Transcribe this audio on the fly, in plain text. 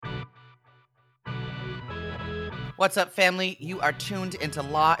What's up, family? You are tuned into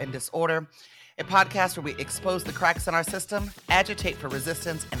Law and Disorder, a podcast where we expose the cracks in our system, agitate for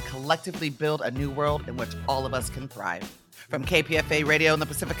resistance, and collectively build a new world in which all of us can thrive. From KPFA Radio and the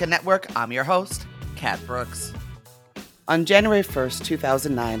Pacifica Network, I'm your host, Kat Brooks. On January 1st,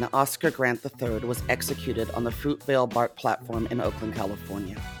 2009, Oscar Grant III was executed on the Fruitvale BART platform in Oakland,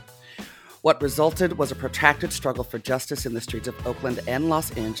 California. What resulted was a protracted struggle for justice in the streets of Oakland and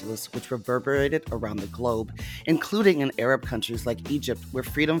Los Angeles, which reverberated around the globe, including in Arab countries like Egypt, where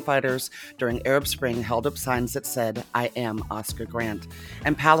freedom fighters during Arab Spring held up signs that said, "I am Oscar Grant,"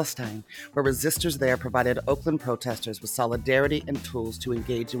 and Palestine, where resistors there provided Oakland protesters with solidarity and tools to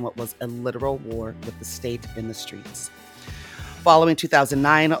engage in what was a literal war with the state in the streets. Following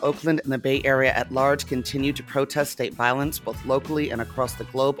 2009, Oakland and the Bay Area at large continued to protest state violence, both locally and across the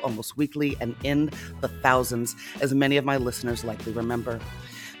globe, almost weekly and in the thousands, as many of my listeners likely remember.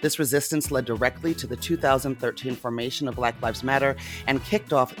 This resistance led directly to the 2013 formation of Black Lives Matter and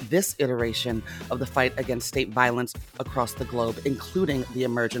kicked off this iteration of the fight against state violence across the globe, including the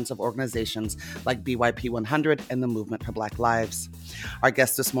emergence of organizations like BYP 100 and the Movement for Black Lives. Our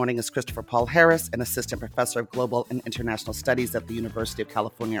guest this morning is Christopher Paul Harris, an assistant professor of global and international studies at the University of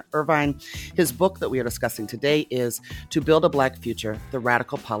California, Irvine. His book that we are discussing today is To Build a Black Future, The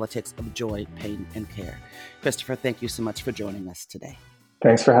Radical Politics of Joy, Pain, and Care. Christopher, thank you so much for joining us today.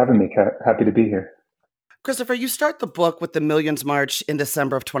 Thanks for having me, Kat. Happy to be here. Christopher, you start the book with the Millions March in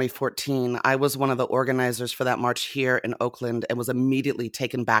December of 2014. I was one of the organizers for that march here in Oakland and was immediately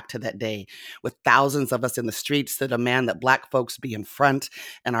taken back to that day with thousands of us in the streets to demand that Black folks be in front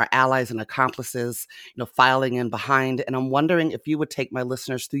and our allies and accomplices, filing in behind. And I'm wondering if you would take my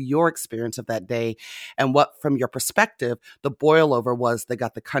listeners through your experience of that day and what, from your perspective, the boil over was that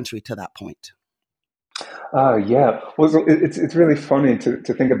got the country to that point. Yeah. Well, it's really funny to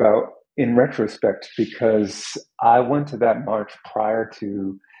think about in retrospect, because I went to that march prior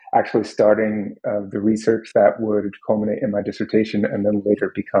to actually starting the research that would culminate in my dissertation and then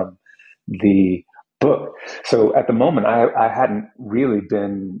later become the book. So at the moment, I hadn't really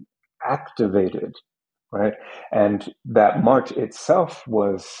been activated, right? And that march itself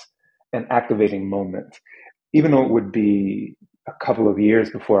was an activating moment, even though it would be a couple of years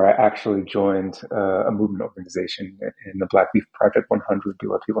before I actually joined a movement organization in the Black Youth Project 100,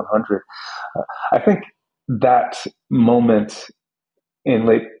 BYP 100. I think that moment in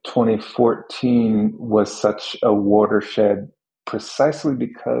late 2014 was such a watershed precisely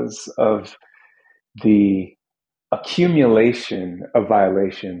because of the accumulation of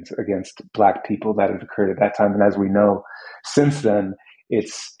violations against Black people that had occurred at that time. And as we know, since then,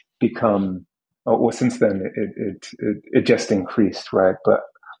 it's become since then, it just increased, right? But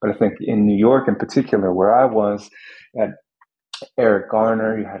I think in New York in particular, where I was, you had Eric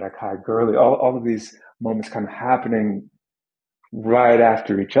Garner, you had Akai Gurley, all of these moments kind of happening right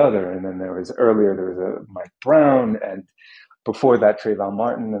after each other. And then there was a Mike Brown, and before that, Trayvon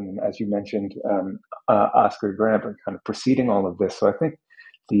Martin, and as you mentioned, Oscar Grant, kind of preceding all of this. So I think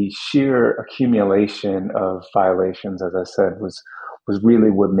the sheer accumulation of violations, as I said, was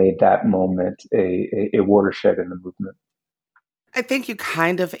really what made that moment a watershed in the movement. I think you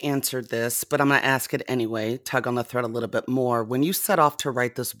kind of answered this, but I'm going to ask it anyway, tug on the thread a little bit more. When you set off to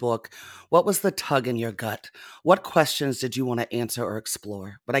write this book, what was the tug in your gut? What questions did you want to answer or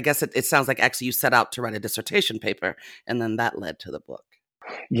explore? But I guess it sounds like actually you set out to write a dissertation paper, and then that led to the book.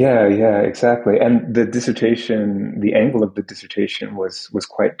 Yeah, exactly. And the dissertation, the angle of the dissertation was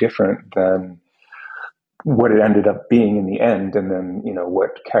quite different than what it ended up being in the end, and then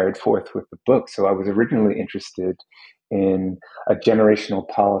what carried forth with the book. So I was originally interested in a generational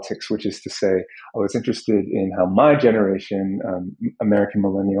politics, which is to say, I was interested in how my generation, American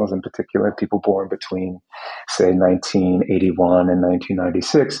millennials in particular, people born between, say, 1981 and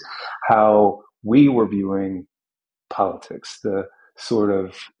 1996, how we were viewing politics, the sort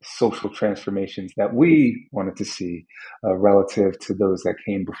of social transformations that we wanted to see relative to those that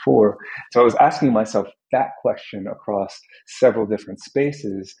came before. So I was asking myself that question across several different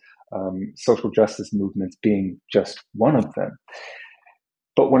spaces, social justice movements being just one of them.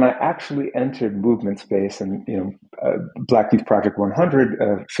 But when I actually entered movement space, and Black Youth Project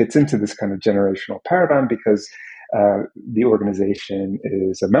 100 fits into this kind of generational paradigm because the organization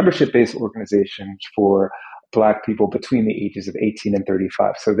is a membership-based organization for Black people between the ages of 18 and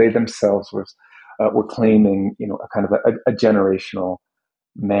 35. So they themselves were claiming, a kind of a generational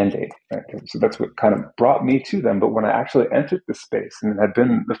mandate. Right? So that's what kind of brought me to them. But when I actually entered the space, and it had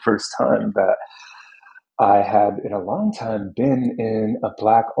been the first time that I had, in a long time, been in a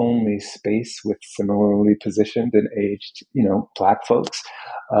Black only space with similarly positioned and aged, Black folks.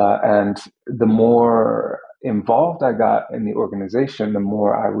 And the more involved I got in the organization, the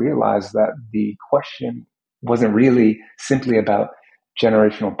more I realized that the question wasn't really simply about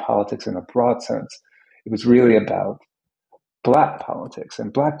generational politics in a broad sense. It was really about Black politics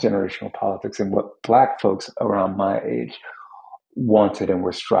and Black generational politics and what Black folks around my age wanted and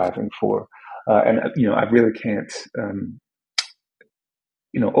were striving for. And I really can't,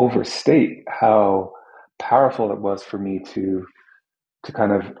 overstate how powerful it was for me to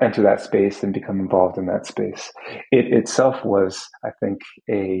kind of enter that space and become involved in that space. It itself was, I think,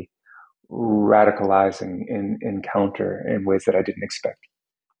 a radicalizing encounter in ways that I didn't expect.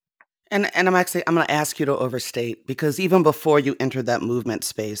 And I'm going to ask you to overstate, because even before you entered that movement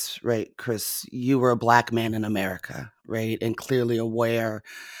space, right, Chris, you were a Black man in America, right, and clearly aware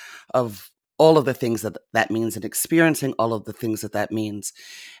of all of the things that that means and experiencing all of the things that that means.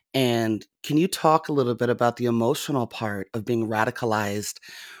 And can you talk a little bit about the emotional part of being radicalized,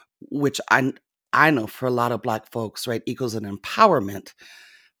 which I know for a lot of Black folks, right, equals an empowerment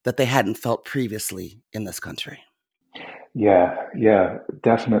that they hadn't felt previously in this country? Yeah,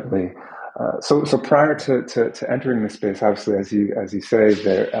 definitely. So prior to entering the space, obviously, as you say,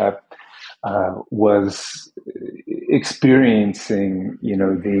 there was experiencing,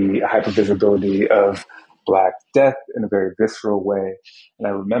 the hypervisibility of Black death in a very visceral way. And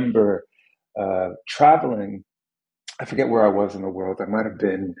I remember traveling. I forget where I was in the world. I might have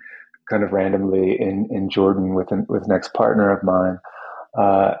been kind of randomly in Jordan with an ex partner of mine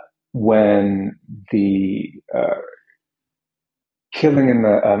uh, when the killing in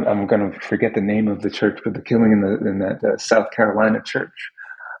the I'm going to forget the name of the church, but the killing in that South Carolina church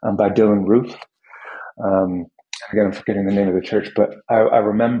by Dylan Roof. Um, Again, I'm forgetting the name of the church, but I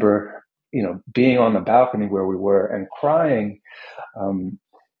remember, being on the balcony where we were and crying. Um,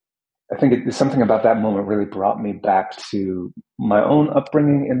 I think something about that moment really brought me back to my own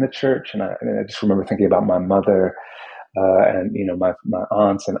upbringing in the church, and I just remember thinking about my mother and my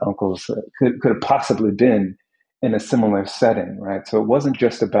aunts and uncles could have possibly been in a similar setting, right? So it wasn't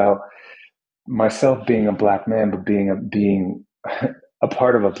just about myself being a Black man, but being a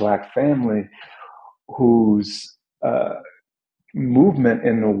part of a Black family whose movement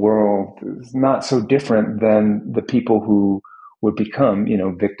in the world is not so different than the people who would become,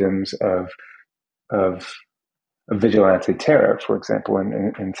 victims of vigilante terror, for example,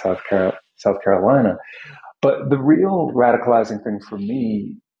 in South Carolina. But the real radicalizing thing for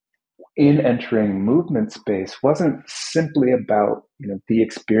me in entering movement space wasn't simply about the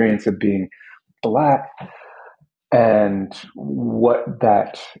experience of being Black and what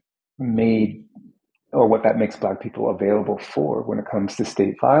that made or what that makes Black people available for when it comes to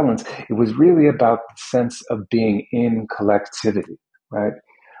state violence. It was really about the sense of being in collectivity, right,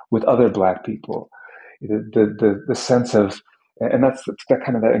 with other Black people. The sense of, and that's that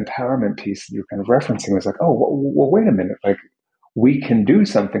kind of that empowerment piece that you're kind of referencing was like, oh, well, wait a minute, like we can do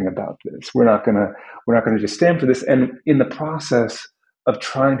something about this. We're not gonna just stand for this. And in the process of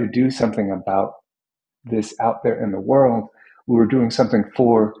trying to do something about this out there in the world, we were doing something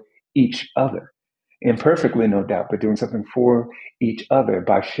for each other, imperfectly, no doubt, but doing something for each other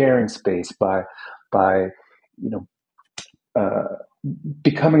by sharing space, by you know uh,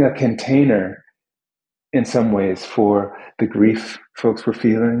 becoming a container in some ways for the grief folks were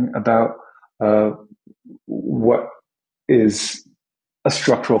feeling about uh, what is a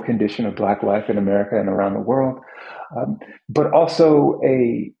structural condition of Black life in America and around the world, um, but also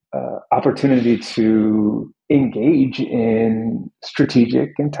a opportunity to engage in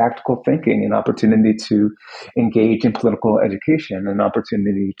strategic and tactical thinking, an opportunity to engage in political education, an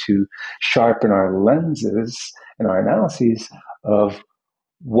opportunity to sharpen our lenses and our analyses of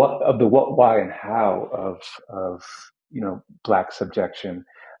what, why, and how of Black subjection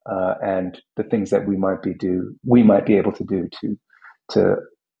and the things that we might be able to do to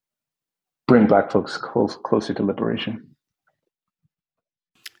bring Black folks closer to liberation.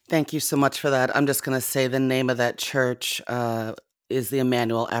 Thank you so much for that. I'm just going to say the name of that church is the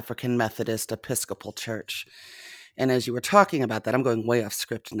Emmanuel African Methodist Episcopal Church. And as you were talking about that, I'm going way off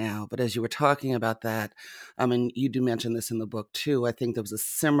script now, but as you were talking about that, I mean, you do mention this in the book too. I think there was a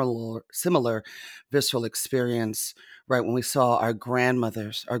similar visceral experience, right, when we saw our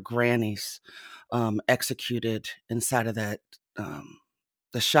grandmothers, our grannies, executed inside of that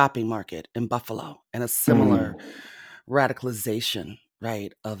the shopping market in Buffalo, and a similar Mm, radicalization,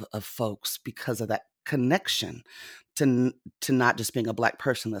 right, of folks because of that connection to not just being a Black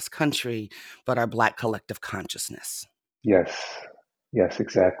person in this country, but our Black collective consciousness. yes, yes,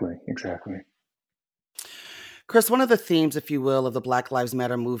 exactly. Chris, one of the themes, if you will, of the Black Lives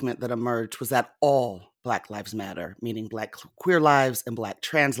Matter movement that emerged was that all Black lives matter, meaning Black queer lives and Black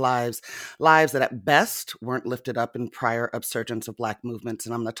trans lives, lives that at best weren't lifted up in prior upsurgence of Black movements.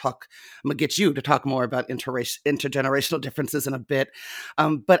 And I'm gonna get you to talk more about intergenerational differences in a bit.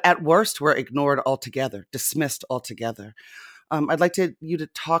 But at worst, were ignored altogether, dismissed altogether. You to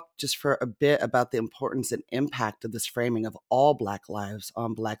talk just for a bit about the importance and impact of this framing of all Black lives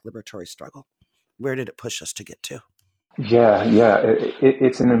on Black liberatory struggle. Where did it push us to get to? Yeah.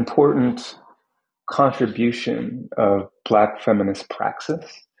 It's an important contribution of Black feminist praxis,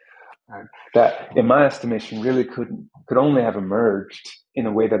 right, that, in my estimation, really could only have emerged in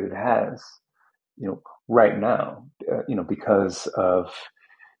a way that it has, right now, because of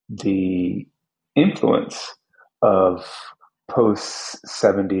the influence of post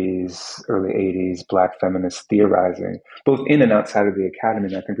 70s, early 80s Black feminist theorizing, both in and outside of the academy.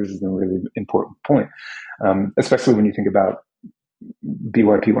 And I think this is a really important point, especially when you think about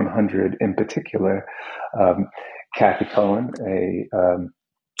BYP 100 in particular. Cathy Cohen, a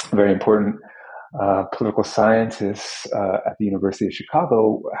very important political scientist at the University of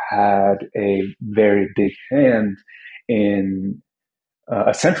Chicago, had a very big hand in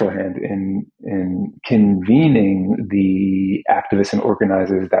a central hand in convening the activists and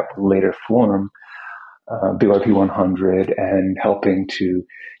organizers that would later form BYP 100 and helping to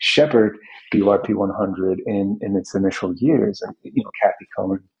shepherd BYP 100 in its initial years. And Cathy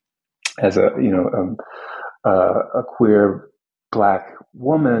Cohen, as a queer Black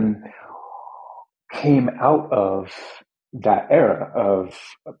woman, came out of that era of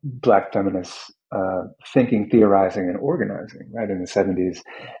Black feminists thinking, theorizing, and organizing, right, in the 70s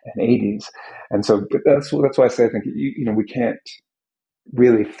and 80s. And so that's why I say I think we can't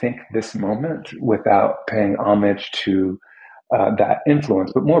really think this moment without paying homage to that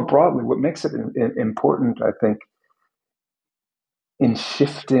influence. But more broadly, what makes it important, I think, in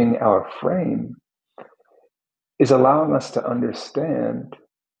shifting our frame is allowing us to understand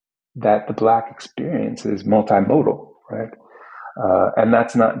that the Black experience is multimodal, right? And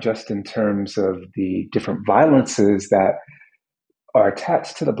that's not just in terms of the different violences that are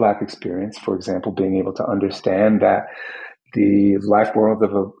attached to the Black experience. For example, being able to understand that the life world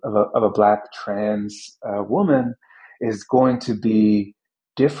of a Black trans woman is going to be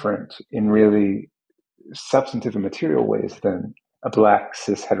different in really substantive and material ways than a Black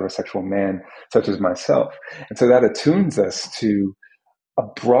cis heterosexual man such as myself. And so that attunes us to a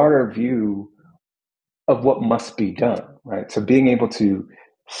broader view of what must be done, right? So being able to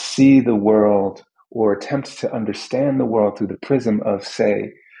see the world or attempt to understand the world through the prism of,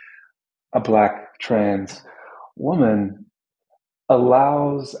 say, a Black trans woman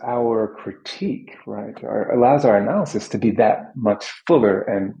allows our critique, right, or allows our analysis to be that much fuller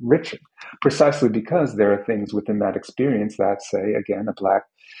and richer, precisely because there are things within that experience that, say, again, a Black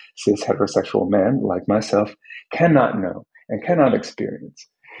cis heterosexual man like myself cannot know and cannot experience.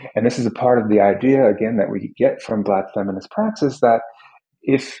 And this is a part of the idea, again, that we get from Black feminist praxis, that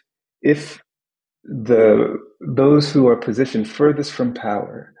if those who are positioned furthest from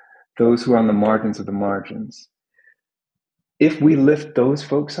power, those who are on the margins of the margins, if we lift those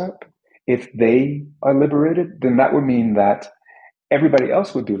folks up, if they are liberated, then that would mean that everybody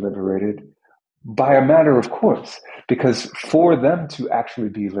else would be liberated by a matter of course. Because for them to actually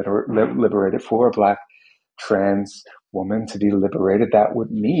be liberated, for a Black trans woman to be liberated, that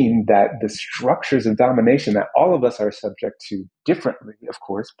would mean that the structures of domination that all of us are subject to differently, of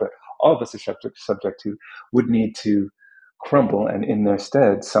course, but all of us are subject to, would need to crumble, and in their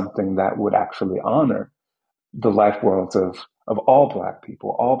stead, something that would actually honor the life worlds of all Black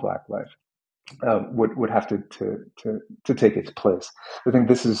people, all Black life, would have to take its place. I think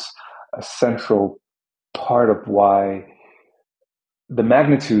this is a central part of why the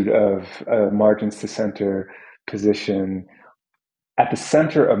magnitude of margins to center position at the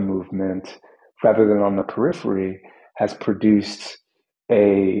center of movement rather than on the periphery has produced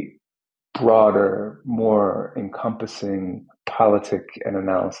a broader, more encompassing politic and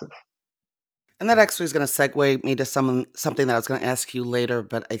analysis. And that actually is going to segue me to something that I was going to ask you later,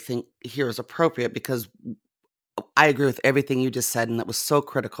 but I think here is appropriate because I agree with everything you just said, and that was so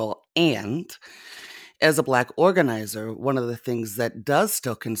critical. And as a Black organizer, one of the things that does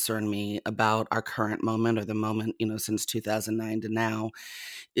still concern me about our current moment, or the moment, since 2009 to now,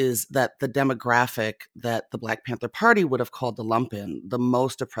 is that the demographic that the Black Panther Party would have called the lumpen, the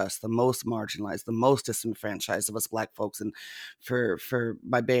most oppressed, the most marginalized, the most disenfranchised of us Black folks. And for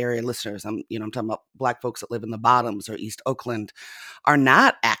my Bay Area listeners, I'm talking about Black folks that live in the Bottoms or East Oakland, are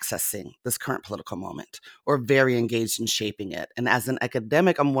not accessing this current political moment or very engaged in shaping it. And as an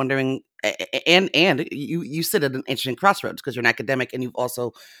academic, I'm wondering and you sit at an interesting crossroads because you're an academic and you've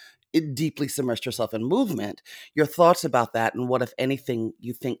also deeply submersed yourself in movement. Your thoughts about that, and what, if anything,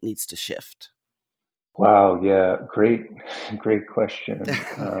 you think needs to shift? Wow, yeah, great question,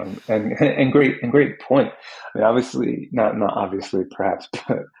 and great point. I mean, obviously, not obviously, perhaps,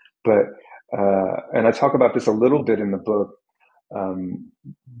 but and I talk about this a little bit in the book. Um,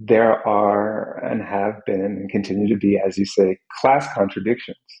 there are and have been and continue to be, as you say, class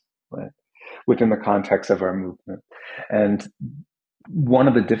contradictions, right, within the context of our movement. And one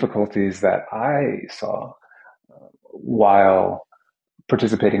of the difficulties that I saw while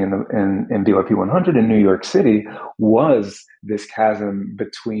participating in BYP 100 in New York City was this chasm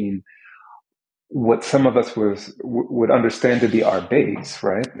between what some of us would understand to be our base,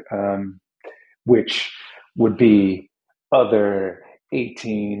 right, which would be other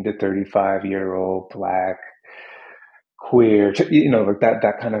 18 to 35-year-old Black, queer, like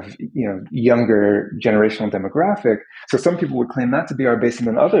that kind of younger generational demographic. So some people would claim that to be our base, and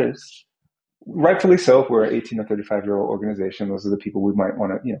then others, rightfully so, if we're an 18 or 35-year-old organization, those are the people we might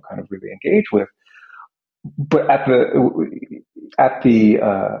want to kind of really engage with. But at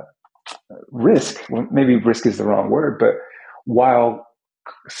the risk, well, maybe risk is the wrong word, but while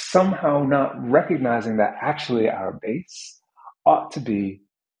somehow not recognizing that actually our base ought to be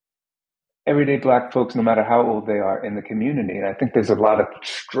everyday Black folks, no matter how old they are in the community. And I think there's a lot of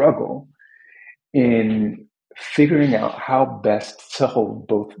struggle in figuring out how best to hold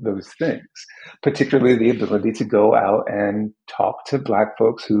both those things, particularly the ability to go out and talk to Black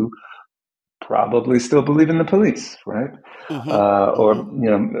folks who probably still believe in the police, right? Or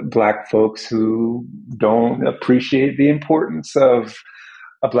Black folks who don't appreciate the importance of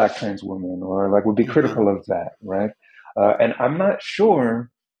a Black trans woman, or like would be critical of that, right? And I'm not sure,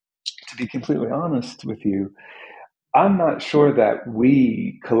 to be completely honest with you, I'm not sure that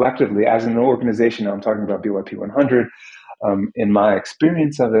we collectively, as an organization, I'm talking about BYP 100, in my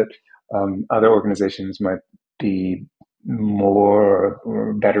experience of it, other organizations might be more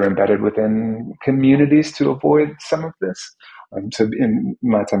or better embedded within communities to avoid some of this. So in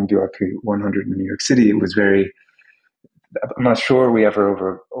my time BYP 100 in New York City, it was I'm not sure we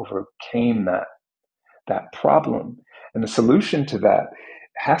ever overcame that problem. And the solution to that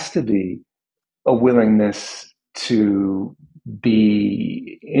has to be a willingness to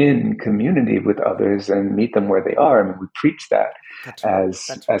be in community with others and meet them where they are. I mean, we preach that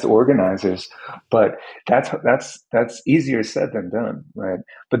as organizers, but that's easier said than done, right?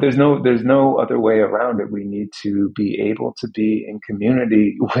 But there's no other way around it. We need to be able to be in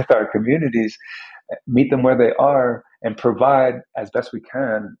community with our communities, meet them where they are, and provide as best we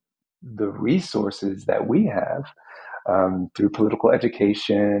can the resources that we have, through political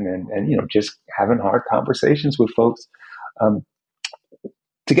education and just having hard conversations with folks,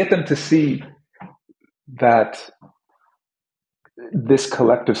 to get them to see that this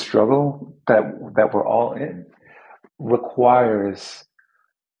collective struggle that we're all in requires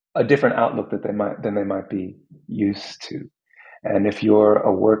a different outlook than they might be used to. And if you're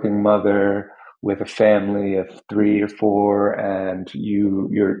a working mother with a family of 3 or 4 and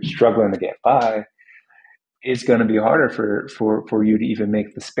you're struggling to get by, it's going to be harder for you to even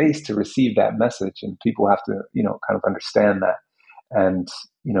make the space to receive that message. And people have to, kind of understand that, and,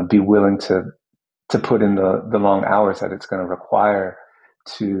 be willing to put in the long hours that it's going to require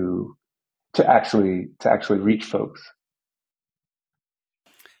to actually reach folks.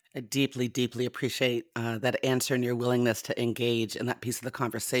 I deeply, deeply appreciate that answer and your willingness to engage in that piece of the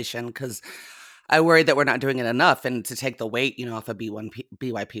conversation, because I worry that we're not doing it enough, and to take the weight, off of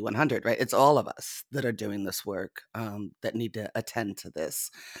BYP 100, right? It's all of us that are doing this work, that need to attend to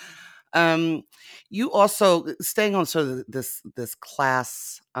this. You also, staying on sort of this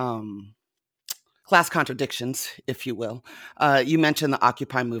class contradictions, if you will. You mentioned the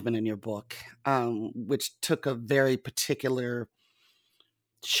Occupy movement in your book, which took a very particular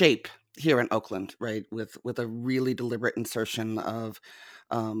shape here in Oakland, right? With a really deliberate insertion of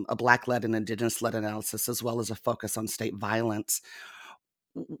a Black-led and Indigenous-led analysis, as well as a focus on state violence.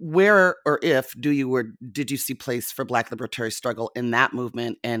 Where or if did you see place for Black liberatory struggle in that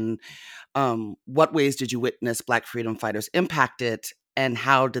movement, and what ways did you witness Black freedom fighters impact it, and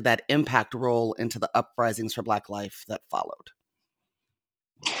how did that impact roll into the uprisings for Black life that followed?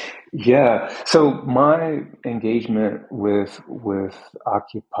 Yeah. So my engagement with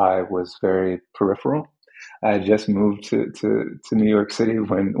Occupy was very peripheral. I had just moved to New York City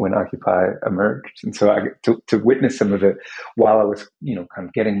when Occupy emerged, and so I to witness some of it while I was kind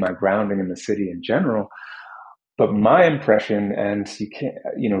of getting my grounding in the city in general. But my impression, and you can't,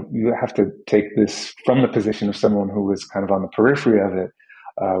 you have to take this from the position of someone who was kind of on the periphery of it.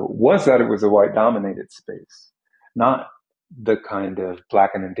 was that it was a white dominated space, not the kind of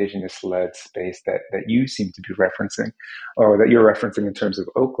Black and Indigenous led space that you seem to be referencing, or that you're referencing in terms of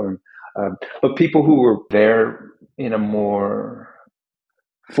Oakland, but people who were there in a more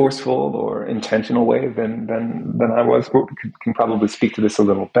forceful or intentional way than I was can probably speak to this a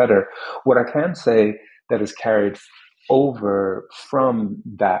little better. What I can say that is carried over from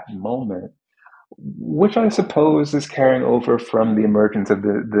that moment, which I suppose is carrying over from the emergence of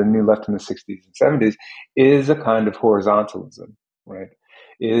the new left in the 60s and 70s, is a kind of horizontalism, right?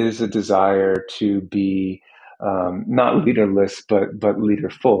 Is a desire to be not leaderless, but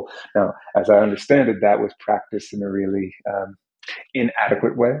leaderful. Now, as I understand it, that was practiced in a really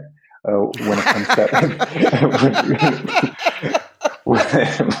inadequate way when it comes to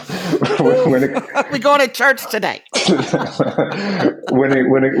we going to church today.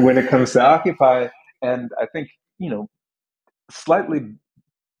 when it comes to Occupy, and I think slightly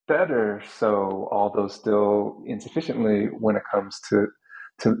better so, although still insufficiently when it comes to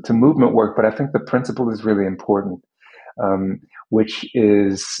movement work. But I think the principle is really important, which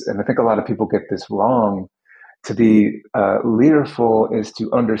is, and I think a lot of people get this wrong. To be leaderful is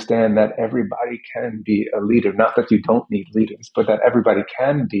to understand that everybody can be a leader. Not that you don't need leaders, but that everybody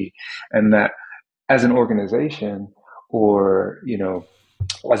can be, and that as an organization, or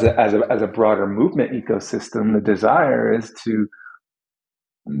as a broader movement ecosystem, the desire is to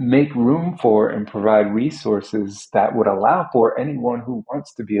make room for and provide resources that would allow for anyone who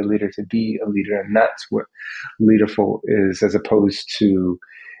wants to be a leader to be a leader. And that's what leaderful is, as opposed to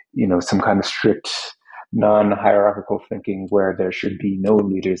some kind of strict non-hierarchical thinking where there should be no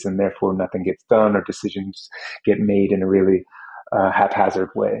leaders and therefore nothing gets done or decisions get made in a really haphazard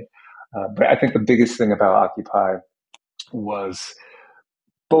way. But I think the biggest thing about Occupy was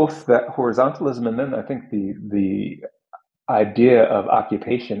both that horizontalism, and then I think the idea of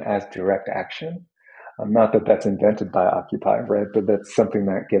occupation as direct action. Not that that's invented by Occupy, right? But that's something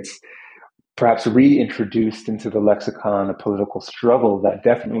that gets perhaps reintroduced into the lexicon of political struggle that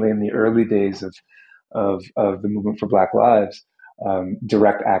definitely in the early days of the movement for Black Lives,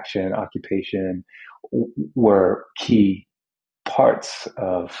 direct action, occupation were key parts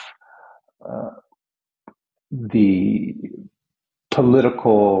of the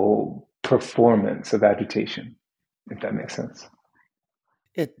political performance of agitation, if that makes sense.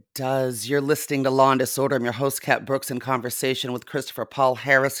 It does. You're listening to Law and Disorder. I'm your host, Kat Brooks, in conversation with Christopher Paul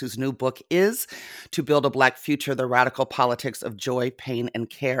Harris, whose new book is To Build a Black Future, The Radical Politics of Joy, Pain, and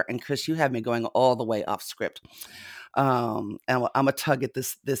Care. And Chris, you have me going all the way off script. And I'm going to tug at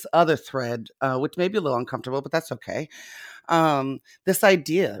this other thread, which may be a little uncomfortable, but that's okay. This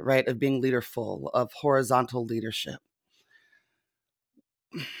idea, right, of being leaderful, of horizontal leadership.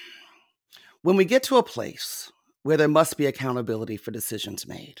 When we get to a place where there must be accountability for decisions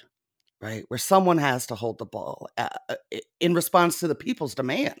made, right? Where someone has to hold the ball in response to the people's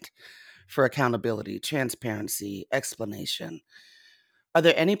demand for accountability, transparency, explanation. Are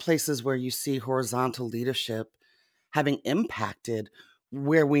there any places where you see horizontal leadership having impacted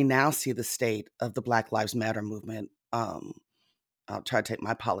where we now see the state of the Black Lives Matter movement? I'll try to take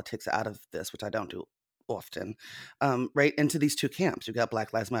my politics out of this, which I don't do often, right into these two camps. You've got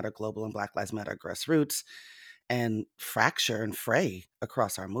Black Lives Matter Global and Black Lives Matter Grassroots, and fracture and fray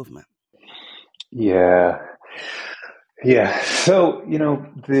across our movement. Yeah. So,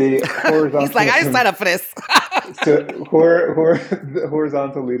 the horizontal... He's like, I signed up for this. So the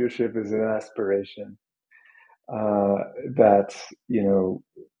horizontal leadership is an aspiration that,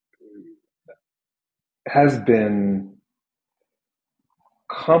 has been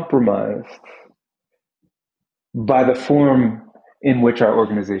compromised by the form in which our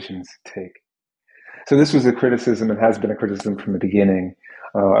organizations take. So this was a criticism and has been a criticism from the beginning,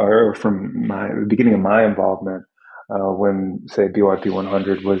 or from the beginning of my involvement, when, say, BYP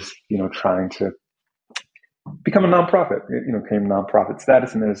 100 was, trying to become a nonprofit. It came nonprofit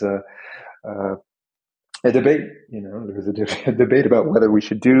status, and there's a debate. There was a debate about whether we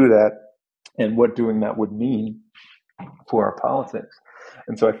should do that and what doing that would mean for our politics.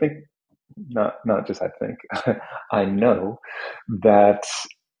 And so I think, not just I think, I know that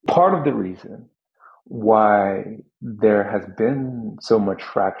part of the reason why there has been so much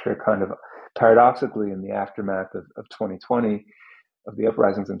fracture, kind of paradoxically, in the aftermath of 2020, of the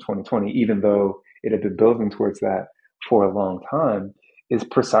uprisings in 2020, even though it had been building towards that for a long time, is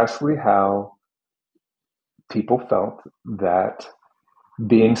precisely how people felt that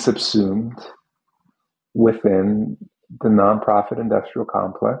being subsumed within the nonprofit industrial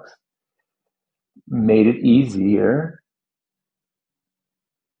complex made it easier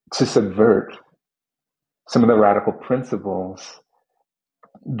to subvert some of the radical principles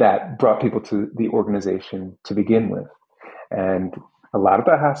that brought people to the organization to begin with. And a lot of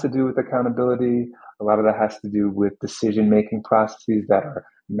that has to do with accountability. A lot of that has to do with decision-making processes that are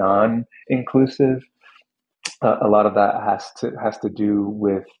non-inclusive. A lot of that has to do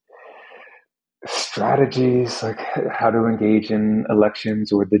with strategies, like how to engage in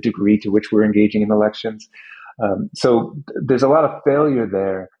elections or the degree to which we're engaging in elections. So there's a lot of failure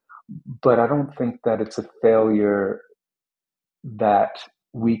there, but I don't think that it's a failure that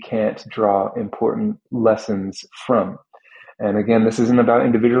we can't draw important lessons from. And again, this isn't about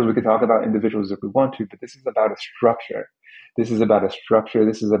individuals. We could talk about individuals if we want to, but this is about a structure. This is about a structure.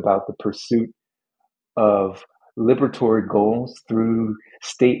 This is about the pursuit of liberatory goals through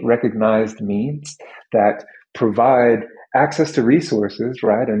state recognized means that provide access to resources,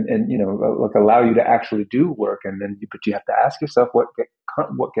 right? And like allow you to actually do work. And then, but you have to ask yourself what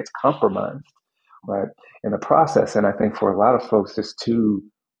gets compromised, right, in the process. And I think for a lot of folks, just too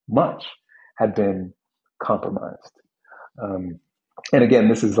much had been compromised. And again,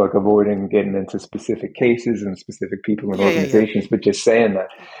 this is like avoiding getting into specific cases and specific people and organizations, but just saying that,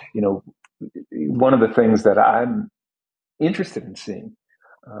 one of the things that I'm interested in seeing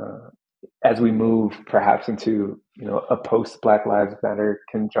as we move perhaps into, a post Black Lives Matter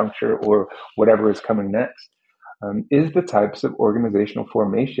conjuncture or whatever is coming next, is the types of organizational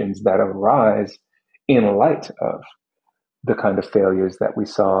formations that arise in light of the kind of failures that we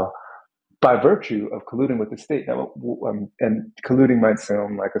saw by virtue of colluding with the state. Now, and colluding might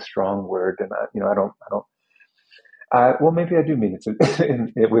sound like a strong word, and well, maybe I do mean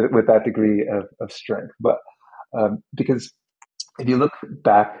it with that degree of strength, but because if you look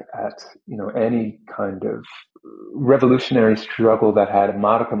back at any kind of revolutionary struggle that had a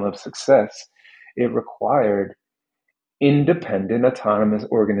modicum of success, it required independent, autonomous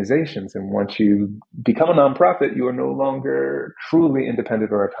organizations. And once you become a nonprofit, you are no longer truly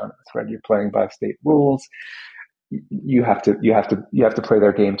independent or autonomous, right? You're playing by state rules. You have to play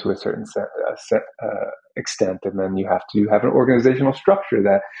their game to a certain extent, and then you have to have an organizational structure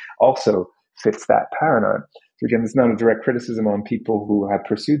that also fits that paradigm. So again, it's not a direct criticism on people who have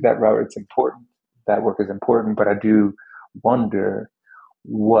pursued that route. It's important. That work is important, but I do wonder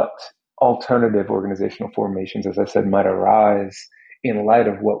what alternative organizational formations, as I said, might arise in light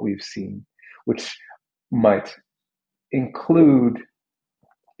of what we've seen, which might include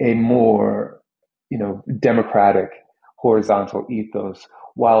a more, democratic, horizontal ethos,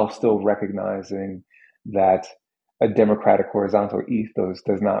 while still recognizing that a democratic horizontal ethos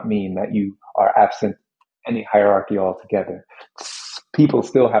does not mean that you are absent any hierarchy altogether. People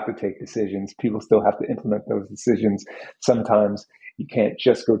still have to take decisions. People still have to implement those decisions. Sometimes you can't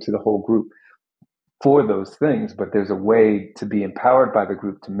just go to the whole group for those things, but there's a way to be empowered by the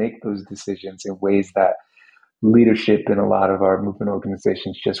group to make those decisions in ways that leadership in a lot of our movement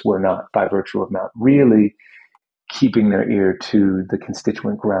organizations just were not, by virtue of not really keeping their ear to the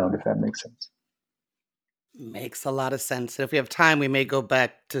constituent ground, if that makes sense. Makes a lot of sense. If we have time, we may go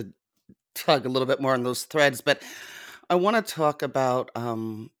back to tug a little bit more on those threads, but I want to talk about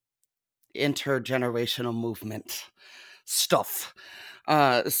intergenerational movement stuff.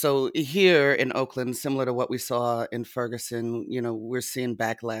 So here in Oakland, similar to what we saw in Ferguson, we're seeing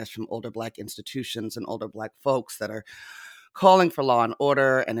backlash from older Black institutions and older Black folks that are calling for law and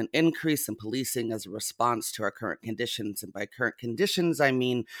order and an increase in policing as a response to our current conditions. And by current conditions, I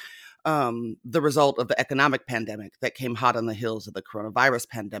mean the result of the economic pandemic that came hot on the heels of the coronavirus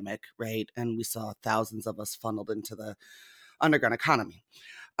pandemic, right? And we saw thousands of us funneled into the underground economy.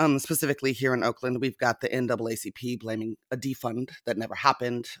 Specifically here in Oakland, we've got the NAACP blaming a defund that never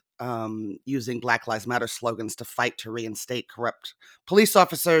happened, using Black Lives Matter slogans to fight to reinstate corrupt police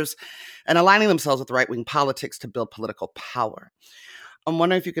officers, and aligning themselves with right-wing politics to build political power. I'm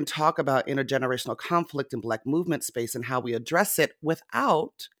wondering if you can talk about intergenerational conflict in Black movement space and how we address it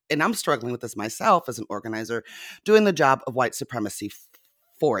without, and I'm struggling with this myself as an organizer, doing the job of white supremacy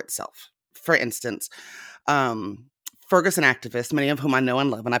for itself. For instance, Ferguson activists, many of whom I know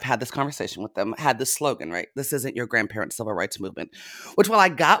and love, and I've had this conversation with them, had this slogan, right? This isn't your grandparents' civil rights movement, which while I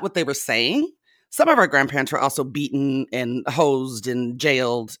got what they were saying, some of our grandparents were also beaten and hosed and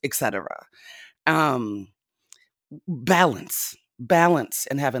jailed, etc. Balance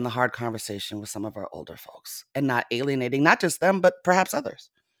and having the hard conversation with some of our older folks and not alienating, not just them, but perhaps others.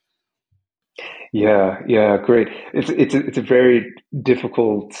 Yeah, great. It's a very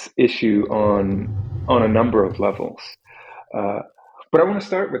difficult issue on a number of levels. But I want to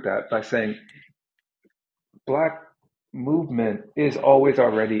start with that by saying Black movement is always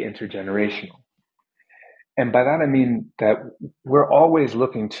already intergenerational. And by that, I mean that we're always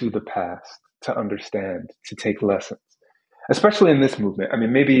looking to the past to understand, to take lessons. especially in this movement. I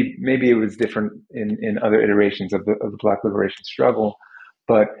mean, maybe it was different in other iterations of the Black liberation struggle,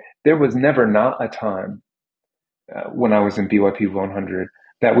 but there was never not a time when I was in BYP 100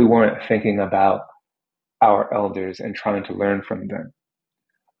 that we weren't thinking about our elders and trying to learn from them.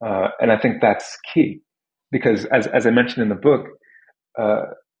 And I think that's key because, as I mentioned in the book, uh,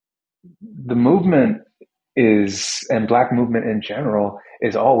 the movement is, and Black movement in general,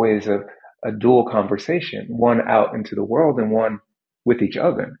 is always a dual conversation, one out into the world and one with each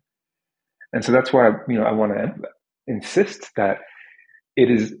other. And so that's why, I want to insist that it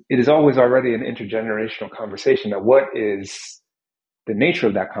is always already an intergenerational conversation. Now, what is the nature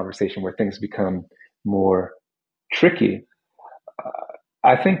of that conversation where things become more tricky?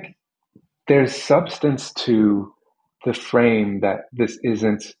 I think there's substance to the frame that this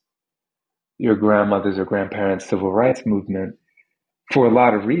isn't your grandmother's or grandparents' civil rights movement for a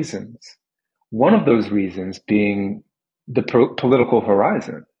lot of reasons. One of those reasons being the political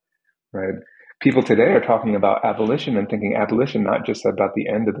horizon, right? People today are talking about abolition and thinking abolition not just about the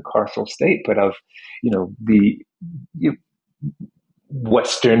end of the carceral state, but of, the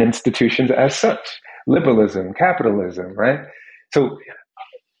Western institutions as such, liberalism, capitalism, right? So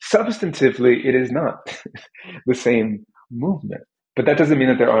substantively, it is not the same movement, but that doesn't mean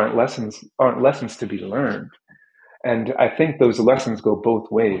that there aren't lessons to be learned. And I think those lessons go both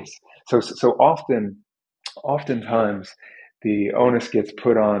ways. So oftentimes the onus gets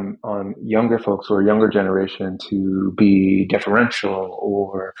put on younger folks or younger generation to be deferential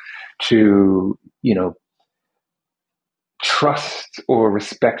or to trust or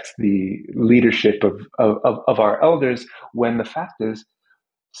respect the leadership of our elders, when the fact is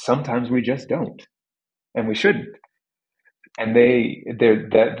sometimes we just don't, and we shouldn't. And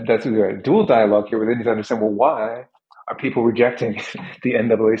that's a dual dialogue here where they need to understand, well, why are people rejecting the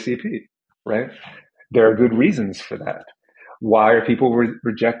NAACP, right? There are good reasons for that. Why are people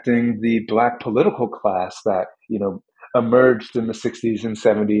rejecting the Black political class that emerged in the 60s and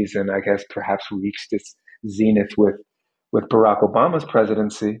 70s, and I guess perhaps reached its zenith with Barack Obama's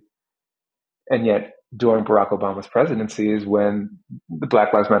presidency? And yet, during Barack Obama's presidency is when the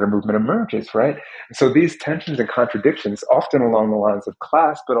Black Lives Matter movement emerges, right? So these tensions and contradictions, often along the lines of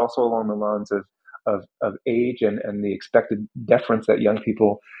class, but also along the lines of age and the expected deference that young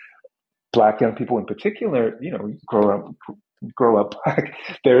people, Black young people in particular, grow up Black.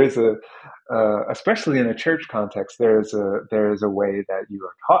 There is especially in a church context, there is a way that you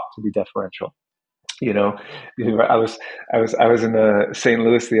are taught to be deferential. I was in St.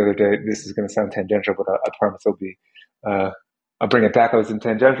 Louis the other day. This is going to sound tangential, but I promise it'll be. I'll bring it back. I was in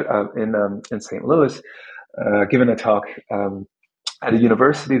in St. Louis, giving a talk at a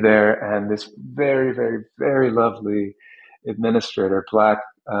university there, and this very, very, very lovely administrator, Black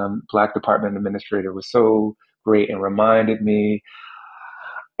department administrator, was so great and reminded me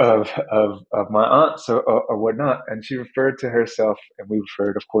of my aunt, or whatnot. And she referred to herself, and we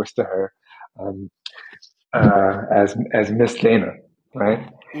referred, of course, to her. As Miss Dana, right?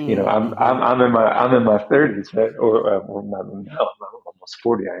 I'm in my 30s, right? Or not now. I'm almost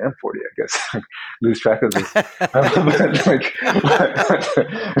 40. I am 40, I guess. Lose track of this.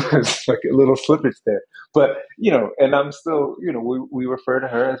 It's like a little slippage there. But and I'm still, we refer to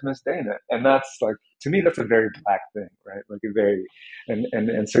her as Miss Dana, and that's like, to me, that's a very Black thing, right? Like a very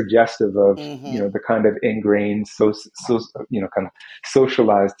and suggestive of the kind of ingrained kind of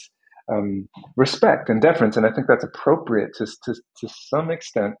socialized respect and deference. And I think that's appropriate to some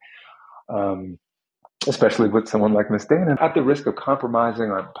extent, especially with someone like Miss Dana, at the risk of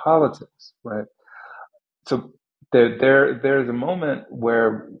compromising on politics, right? So there's a moment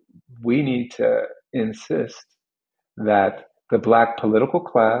where we need to insist that the Black political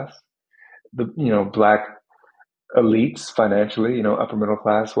class, the Black elites financially, upper middle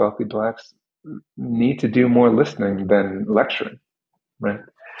class, wealthy Blacks, need to do more listening than lecturing, right?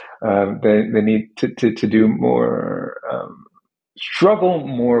 They need to do more, struggle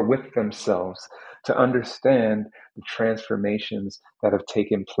more with themselves to understand the transformations that have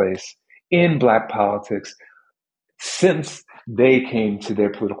taken place in Black politics since they came to their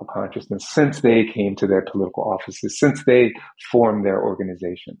political consciousness, since they came to their political offices, since they formed their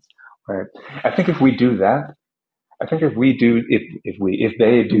organizations. Right? I think if we do that, if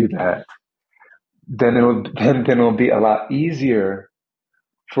they do that, then it'll be a lot easier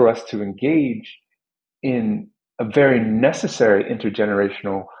for us to engage in a very necessary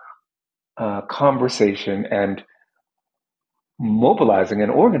intergenerational conversation and mobilizing and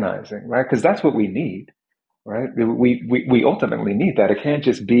organizing, right? Because that's what we need, right? We ultimately need that. It can't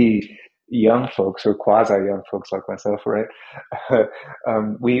just be, young folks or quasi young folks like myself, right?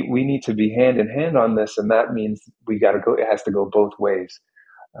 We need to be hand in hand on this, and that means we got to go. It has to go both ways.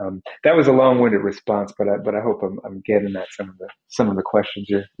 That was a long-winded response, but I hope I'm getting at some of the questions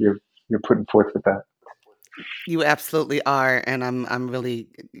you're putting forth with that. You absolutely are, and I'm really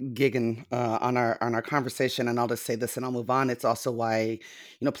gigging on our conversation. And I'll just say this, and I'll move on. It's also why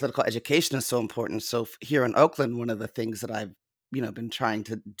political education is so important. So here in Oakland, one of the things that I've been trying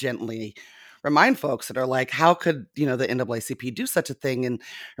to gently remind folks that are like, how could the NAACP do such a thing, and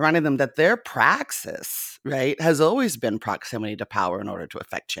reminding them that their praxis, right, has always been proximity to power in order to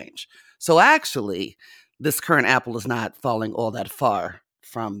affect change. So actually, this current apple is not falling all that far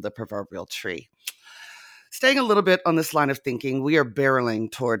from the proverbial tree. Staying a little bit on this line of thinking, we are barreling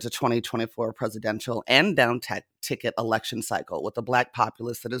towards a 2024 presidential and ticket election cycle with a Black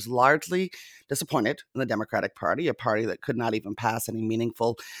populace that is largely disappointed in the Democratic Party, a party that could not even pass any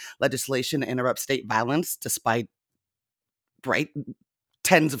meaningful legislation to interrupt state violence, despite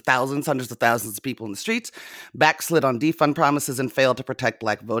tens of thousands, hundreds of thousands of people in the streets, backslid on defund promises, and failed to protect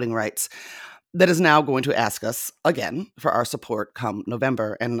Black voting rights. That is now going to ask us again for our support come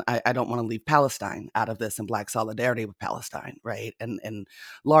November. And I don't want to leave Palestine out of this and Black solidarity with Palestine, right? And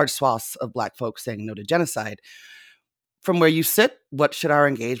large swaths of Black folks saying no to genocide. From where you sit, what should our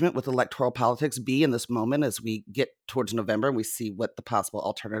engagement with electoral politics be in this moment as we get towards November and we see what the possible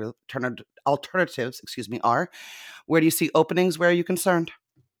alternatives are? Where do you see openings? Where are you concerned?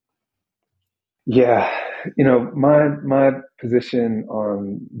 Yeah, my position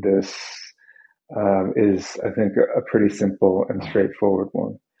on this is, I think, a pretty simple and straightforward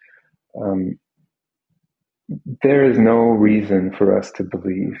one. There is no reason for us to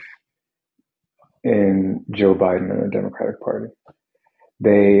believe in Joe Biden and the Democratic Party.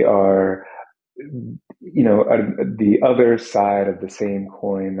 They are, the other side of the same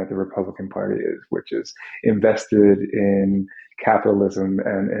coin that the Republican Party is, which is invested in capitalism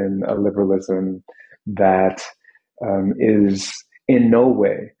and in a liberalism that is in no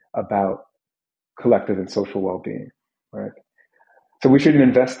way about collective and social well-being, right? So we shouldn't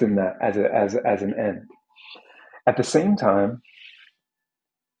invest in that as an end. At the same time,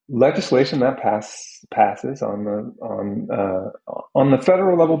 legislation that passes on the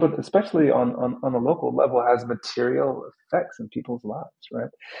federal level, but especially on the local level, has material effects in people's lives, right?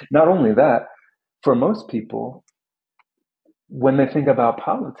 Not only that, for most people, when they think about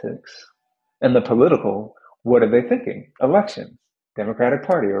politics and the political, what are they thinking? Elections, Democratic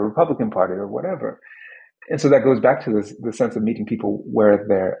Party or Republican Party or whatever. And so that goes back to the sense of meeting people where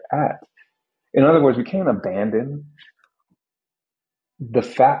they're at. In other words, we can't abandon the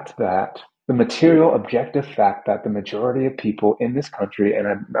fact that the material objective fact that the majority of people in this country, and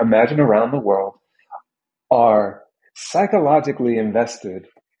I imagine around the world, are psychologically invested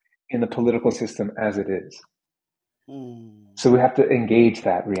in the political system as it is. So we have to engage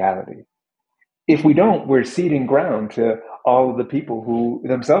that reality. If we don't, we're ceding ground to all of the people who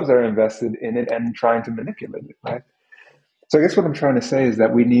themselves are invested in it and trying to manipulate it, right? So I guess what I'm trying to say is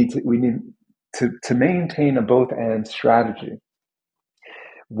that we need to maintain a both and strategy.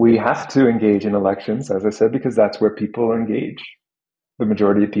 We have to engage in elections, as I said, because that's where people engage. The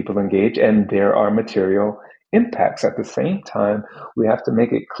majority of people engage, and there are material impacts. At the same time, we have to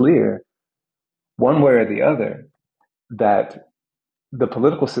make it clear, one way or the other, that the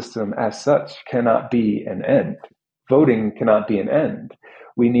political system as such cannot be an end. Voting cannot be an end.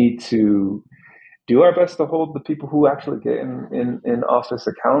 We need to do our best to hold the people who actually get in office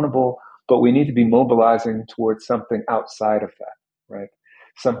accountable, but we need to be mobilizing towards something outside of that, right?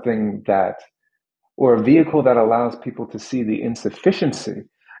 Something that, or a vehicle that allows people to see the insufficiency,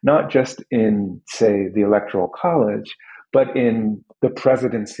 not just in, say, the Electoral College, but in the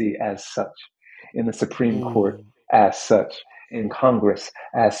presidency as such, in the Supreme Court as such, in Congress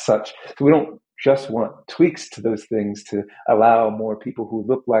as such. So we don't just want tweaks to those things to allow more people who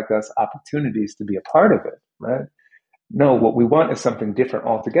look like us opportunities to be a part of it, right? No, what we want is something different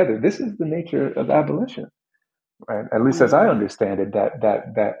altogether. This is the nature of abolition, right? At least as I understand it,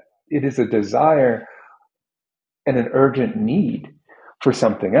 that it is a desire and an urgent need for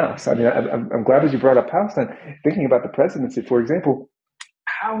something else. I mean, I'm glad that you brought up Palestine. Thinking about the presidency, for example,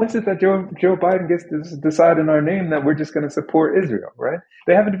 how is it that Joe Biden gets to decide in our name that we're just going to support Israel, right?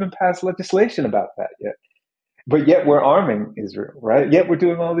 They haven't even passed legislation about that yet. But yet we're arming Israel, right? Yet we're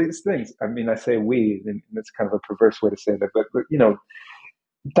doing all these things. I mean, I say we, and it's kind of a perverse way to say that, but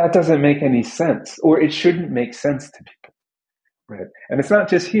that doesn't make any sense, or it shouldn't make sense to people, right? And it's not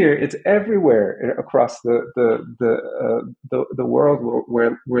just here; it's everywhere across the world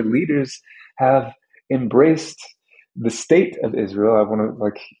where leaders have embraced the state of Israel, I want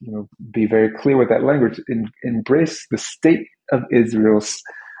to be very clear with that language, embrace the state of Israel's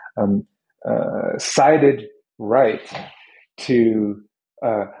cited right to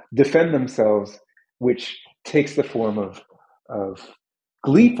defend themselves, which takes the form of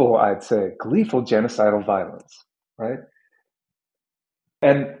gleeful genocidal violence, right?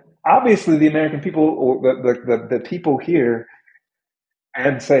 And obviously, the American people, or the people here,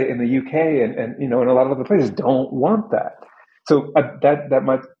 and say in the UK and in a lot of other places, don't want that. So that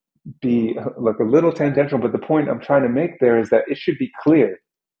might be like a little tangential, but the point I'm trying to make there is that it should be clear,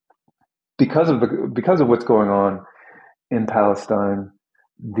 because of what's going on in Palestine,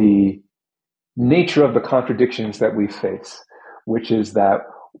 the nature of the contradictions that we face, which is that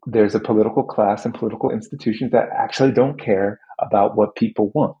there's a political class and political institutions that actually don't care about what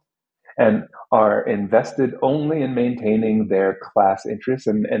people want and are invested only in maintaining their class interests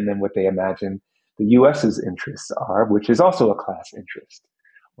and then what they imagine the US's interests are, which is also a class interest,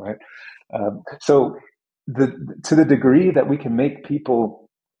 right? So to the degree that we can make people,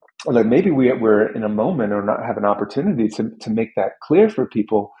 like maybe we're in a moment or not have an opportunity to make that clear for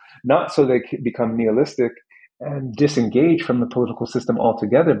people, not so they can become nihilistic and disengage from the political system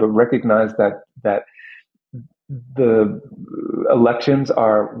altogether, but recognize that the elections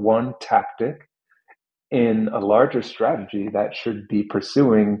are one tactic in a larger strategy that should be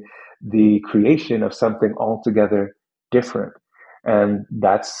pursuing the creation of something altogether different. And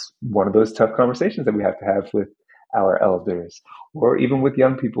that's one of those tough conversations that we have to have with our elders, or even with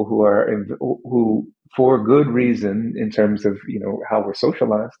young people who, for good reason, in terms of how we're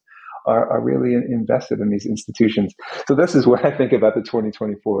socialized, are really invested in these institutions. So this is what I think about the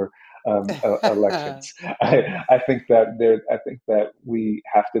 2024 elections. I think that we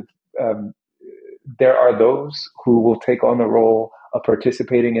have to. There are those who will take on the role of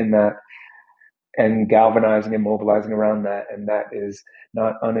participating in that and galvanizing and mobilizing around that, and that is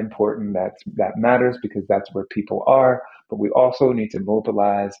not unimportant. That matters because that's where people are. But we also need to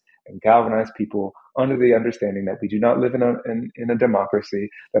mobilize and galvanize people under the understanding that we do not live in a democracy,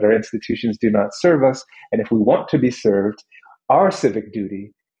 that our institutions do not serve us, and if we want to be served, our civic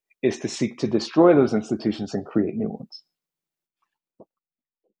duty is to seek to destroy those institutions and create new ones.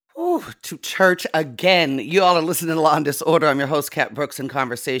 Ooh, to church again. You all are listening to Law and Disorder. I'm your host, Kat Brooks, in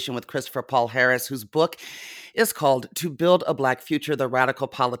conversation with Christopher Paul Harris, whose book is called To Build a Black Future, The Radical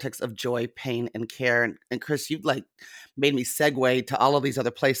Politics of Joy, Pain, and Care. And Chris, you made me segue to all of these other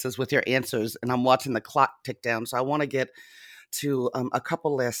places with your answers, and I'm watching the clock tick down. So I want to get to a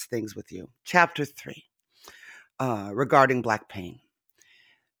couple last things with you. Chapter 3, regarding Black pain.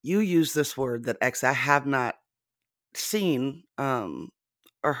 You use this word that I have not seen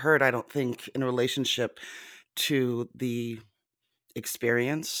or heard, I don't think, in relationship to the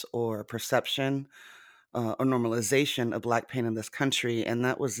experience or perception or normalization of Black pain in this country, and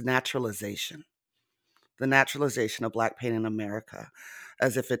that was naturalization. The naturalization of Black pain in America,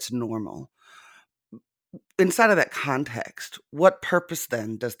 as if it's normal. Inside of that context, what purpose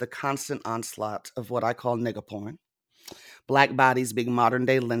then does the constant onslaught of what I call nigger porn, Black bodies being modern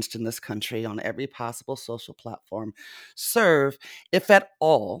day lynched in this country on every possible social platform, serve, if at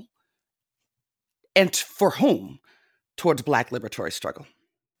all, and for whom, towards Black liberatory struggle?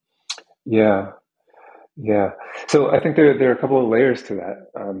 Yeah. So I think there are a couple of layers to that.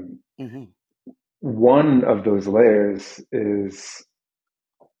 Mm-hmm. One of those layers is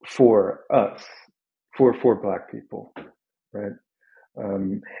for us, for Black people, right?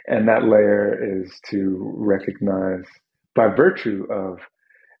 And that layer is to recognize, by virtue of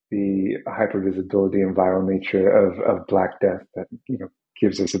the hypervisibility and viral nature of Black death, that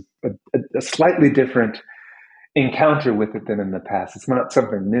gives us a slightly different encounter with it than in the past. It's not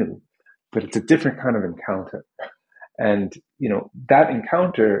something new, but it's a different kind of encounter. And that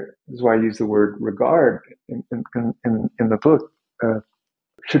encounter is why I use the word regard in the book.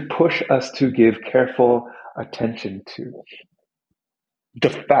 Should push us to give careful attention to the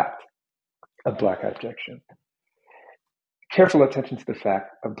fact of Black abjection. Careful attention to the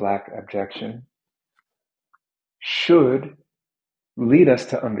fact of Black abjection should lead us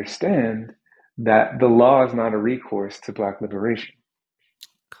to understand that the law is not a recourse to Black liberation.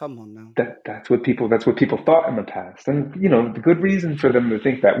 Come on now. That's what people thought in the past, and the good reason for them to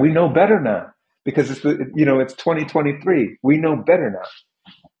think that. We know better now because it's 2023. We know better now.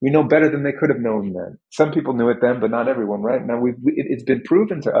 We know better than they could have known then. Some people knew it then, but not everyone. Right now, it's been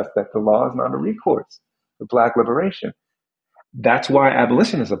proven to us that the law is not a recourse for Black liberation. That's why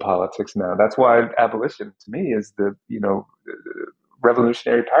abolition is a politics now. That's why abolition, to me, is the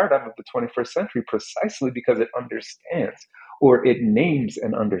revolutionary paradigm of the 21st century, precisely because it understands, or it names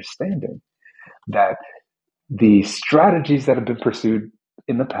an understanding, that the strategies that have been pursued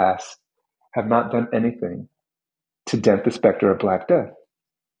in the past have not done anything to dent the specter of Black death,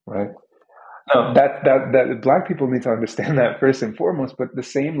 right? No, that Black people need to understand that first and foremost, but the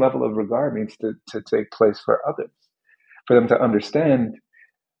same level of regard needs to take place for others, for them to understand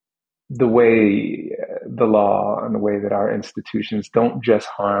the way the law and the way that our institutions don't just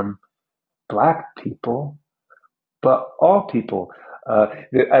harm Black people, but all people.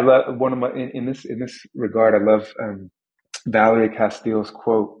 I love one of my in this regard. I love Valerie Castile's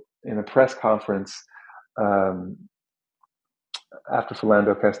quote in a press conference um, after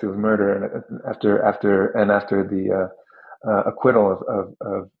Philando Castile's murder, and after the acquittal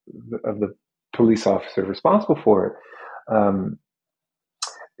of the police officer responsible for it.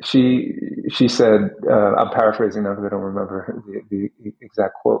 She said, I'm paraphrasing now because I don't remember the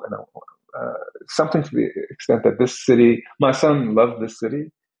exact quote, and something to the extent that this city, my son loved this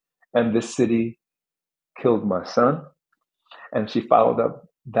city, and this city killed my son. And she followed up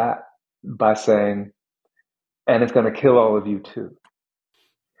that by saying, and it's going to kill all of you too.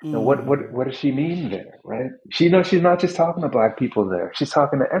 Now, what does she mean there, right? She knows she's not just talking to Black people there. She's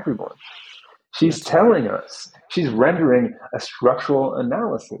talking to everyone. She's That's right. telling us, she's rendering a structural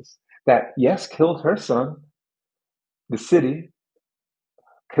analysis that, yes, killed her son, the city,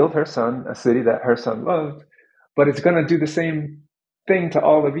 killed her son, a city that her son loved, but it's going to do the same thing to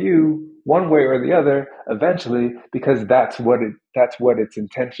all of you one way or the other eventually, because that's what its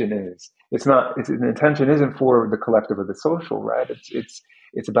intention is. Its intention isn't for the collective or the social, right?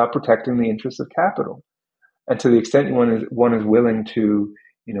 It's about protecting the interests of capital. And to the extent one is willing to,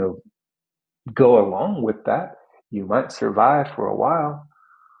 go along with that, you might survive for a while.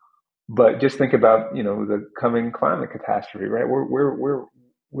 But just think about, the coming climate catastrophe, right? We're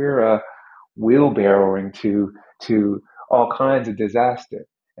wheelbarrowing to all kinds of disaster,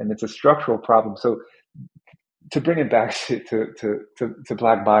 and it's a structural problem. So to bring it back to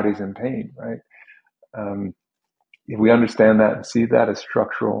Black bodies in pain, right? If we understand that and see that as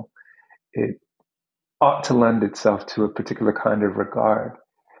structural, it ought to lend itself to a particular kind of regard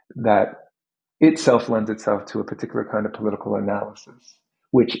that itself lends itself to a particular kind of political analysis,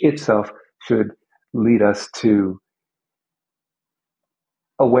 which itself should lead us to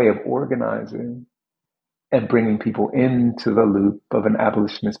a way of organizing and bringing people into the loop of an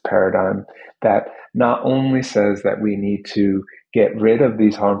abolitionist paradigm that not only says that we need to get rid of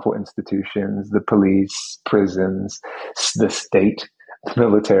these harmful institutions, the police, prisons, the state, the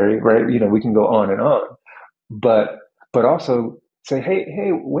military, right? We can go on and on, but also say,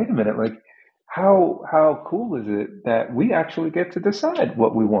 hey, wait a minute, like how cool is it that we actually get to decide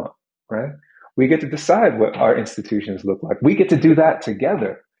what we want, right? We get to decide what our institutions look like. We get to do that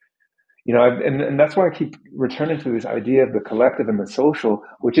together. And that's why I keep returning to this idea of the collective and the social,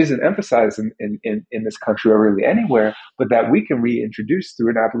 which isn't emphasized in this country or really anywhere, but that we can reintroduce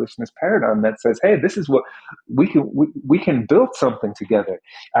through an abolitionist paradigm that says, hey, this is what we can build something together.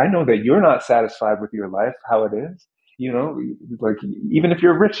 I know that you're not satisfied with your life, how it is. Like even if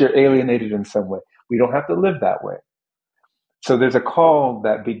you're rich, you're alienated in some way. We don't have to live that way. So there's a call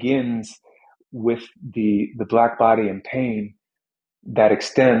that begins with the Black body in pain that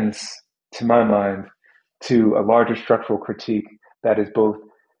extends, to my mind, to a larger structural critique that is both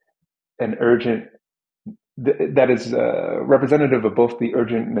an urgent, that is representative of both the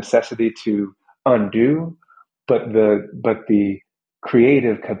urgent necessity to undo, but the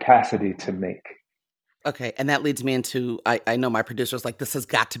creative capacity to make. Okay, and that leads me into, I know my producer's like, this has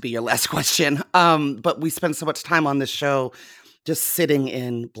got to be your last question. But we spend so much time on this show just sitting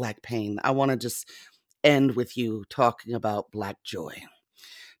in Black pain. I want to just end with you talking about Black joy.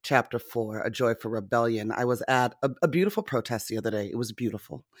 Chapter 4, A Joy for Rebellion. I was at a beautiful protest the other day. It was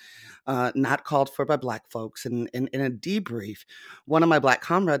beautiful. Not called for by Black folks. And in a debrief, one of my Black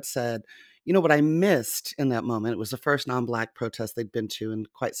comrades said, what I missed in that moment, it was the first non-Black protest they'd been to in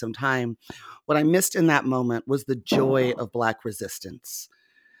quite some time. What I missed in that moment was the joy of Black resistance.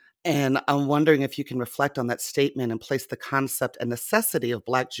 And I'm wondering if you can reflect on that statement and place the concept and necessity of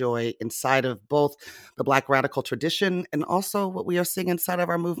Black joy inside of both the Black radical tradition and also what we are seeing inside of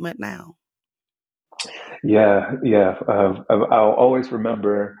our movement now. Yeah. I'll always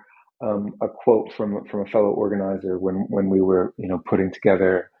remember a quote from a fellow organizer when we were, putting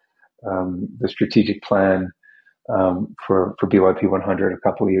together the strategic plan for BYP 100 a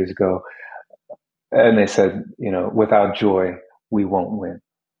couple of years ago, and they said, without joy, we won't win.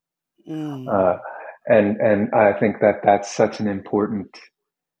 Uh, and I think that that's such an important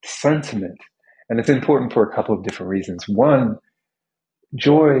sentiment, and it's important for a couple of different reasons. One,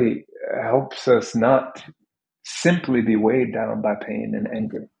 joy helps us not simply be weighed down by pain and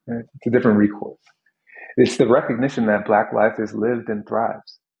anger. Right? It's a different recourse. It's the recognition that Black life is lived and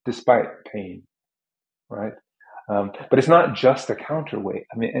thrives despite pain, right? But it's not just a counterweight.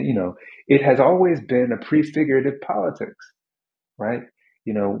 I mean, it has always been a prefigurative politics, right?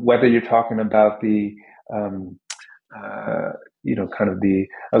 Whether you're talking about the, um, kind of the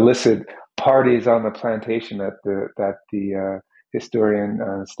illicit parties on the plantation that the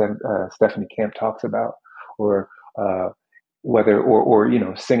historian Stephanie Camp talks about, or uh, whether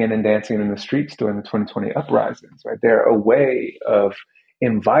or singing and dancing in the streets during the 2020 uprisings, right? They're a way of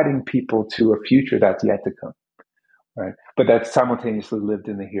inviting people to a future that's yet to come, right? But that's simultaneously lived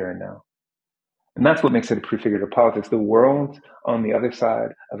in the here and now. And that's what makes it a prefigurative politics. The world on the other side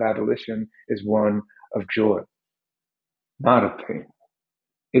of abolition is one of joy, not of pain.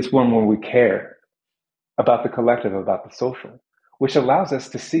 It's one where we care about the collective, about the social, which allows us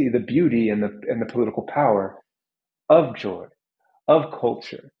to see the beauty and the political power of joy, of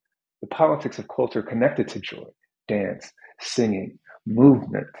culture, the politics of culture connected to joy, dance, singing,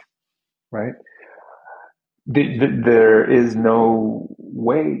 movement, right? There is no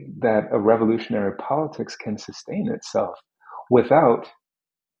way that a revolutionary politics can sustain itself without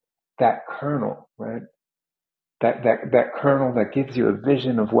that kernel, right? That kernel that gives you a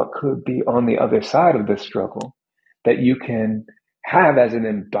vision of what could be on the other side of this struggle that you can have as an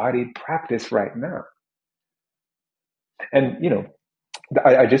embodied practice right now. And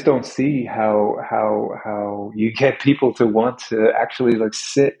I just don't see how you get people to want to actually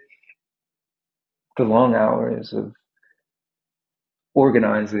sit the long hours of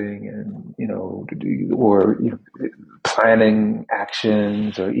organizing and or planning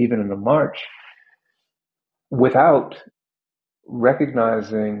actions or even in a march without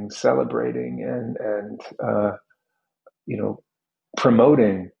recognizing, celebrating, and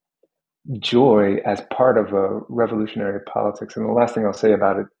promoting joy as part of a revolutionary politics. And the last thing I'll say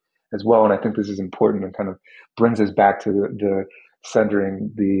about it as well, and I think this is important and kind of brings us back to the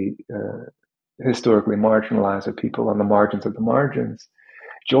centering the historically marginalized or people on the margins of the margins.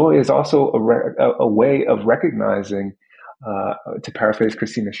 Joy is also a way of recognizing, to paraphrase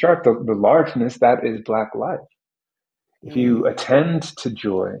Christina Sharp, the largeness that is Black life. If you attend to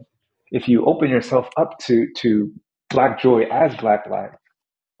joy, if you open yourself up to Black joy as Black life,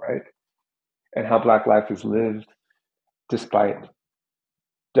 right? And how Black life is lived despite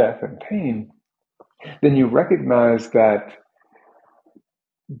death and pain, then you recognize that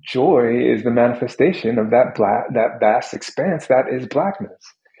joy is the manifestation of that vast expanse that is Blackness.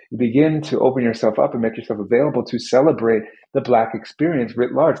 You begin to open yourself up and make yourself available to celebrate the Black experience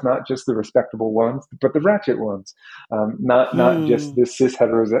writ large, not just the respectable ones, but the ratchet ones, not just the cis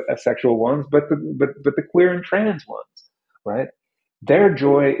heterosexual ones, but the queer and trans ones, right? Their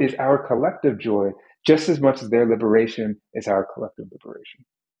joy is our collective joy, just as much as their liberation is our collective liberation.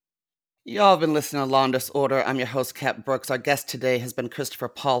 Y'all have been listening to Law and Disorder. I'm your host, Kat Brooks. Our guest today has been Christopher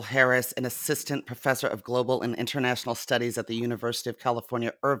Paul Harris, an assistant professor of global and international studies at the University of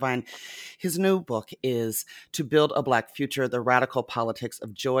California, Irvine. His new book is To Build a Black Future, The Radical Politics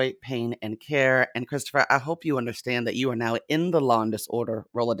of Joy, Pain, and Care. And Christopher, I hope you understand that you are now in the Law and Disorder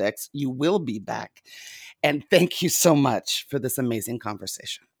Rolodex. You will be back. And thank you so much for this amazing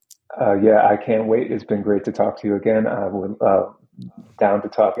conversation. Yeah, I can't wait. It's been great to talk to you again. I would down to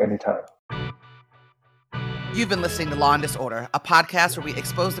talk anytime. You've been listening to Law and Disorder, a podcast where we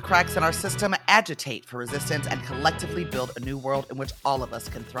expose the cracks in our system, agitate for resistance, and collectively build a new world in which all of us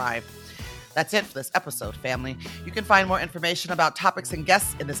can thrive. That's it for this episode, family. You can find more information about topics and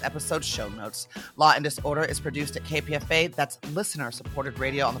guests in this episode's show notes. Law and Disorder is produced at KPFA, that's listener-supported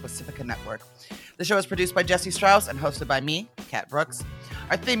radio on the Pacifica Network. The show is produced by Jesse Strauss and hosted by me, Kat Brooks.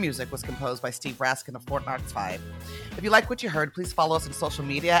 Our theme music was composed by Steve Raskin of Fort Knox 5. If you like what you heard, please follow us on social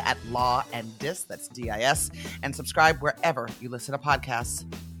media at Law and Dis, that's D-I-S, and subscribe wherever you listen to podcasts.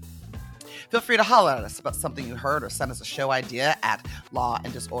 Feel free to holler at us about something you heard or send us a show idea at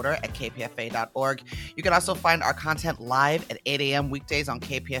lawanddisorder@kpfa.org. You can also find our content live at 8 a.m. weekdays on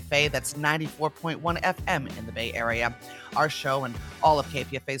KPFA. That's 94.1 FM in the Bay Area. Our show and all of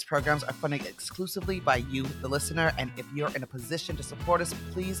KPFA's programs are funded exclusively by you, the listener. And if you're in a position to support us,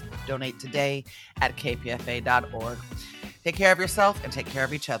 please donate today at kpfa.org. Take care of yourself and take care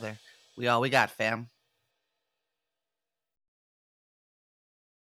of each other. We all we got, fam.